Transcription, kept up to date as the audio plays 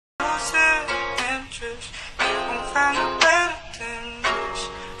find a better than this.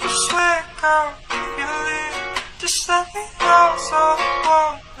 I swear, girl, if you leave, just let me know so I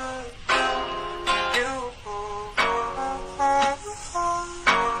won't look down you.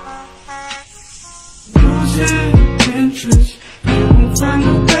 Losing interest, you won't find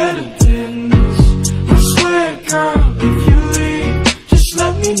no better than this. I swear, girl, if you leave, just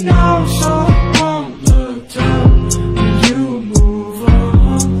let me know so I won't look down when you move on.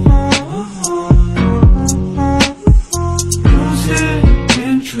 Losing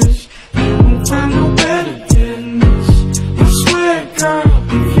interest, you won't find no better than this. I swear, girl,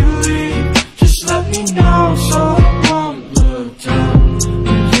 if you leave, just let me know so I won't look down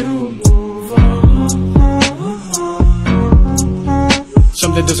when you move on.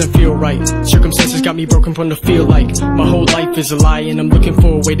 Something doesn't feel right. Circumstances got me broken from the feel like my whole life is a lie, and I'm looking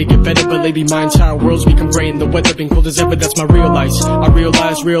for a way to get better. But lately my entire world's become gray, and the weather been cold as ever. That's my real life. I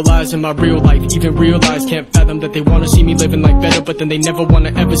realize in my real life, even realize, can't fathom that they wanna see me living like better, but then they never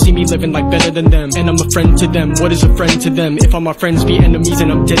wanna ever see me living like better than them. And I'm a friend to them. What is a friend to them? If all my friends be enemies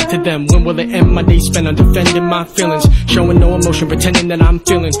and I'm dead to them, when will it end? My day spent on defending my feelings, showing no emotion, pretending that I'm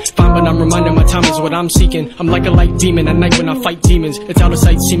feeling fine, but I'm reminding my time is what I'm seeking. I'm like a light demon at night when I fight demons. It's out of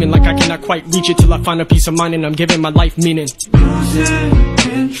sight, seeming like I cannot quite reach it till I find a peace of mind and I'm giving my life meaning. Losing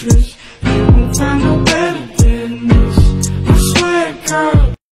interest, you won't find no better than this. I swear, girl,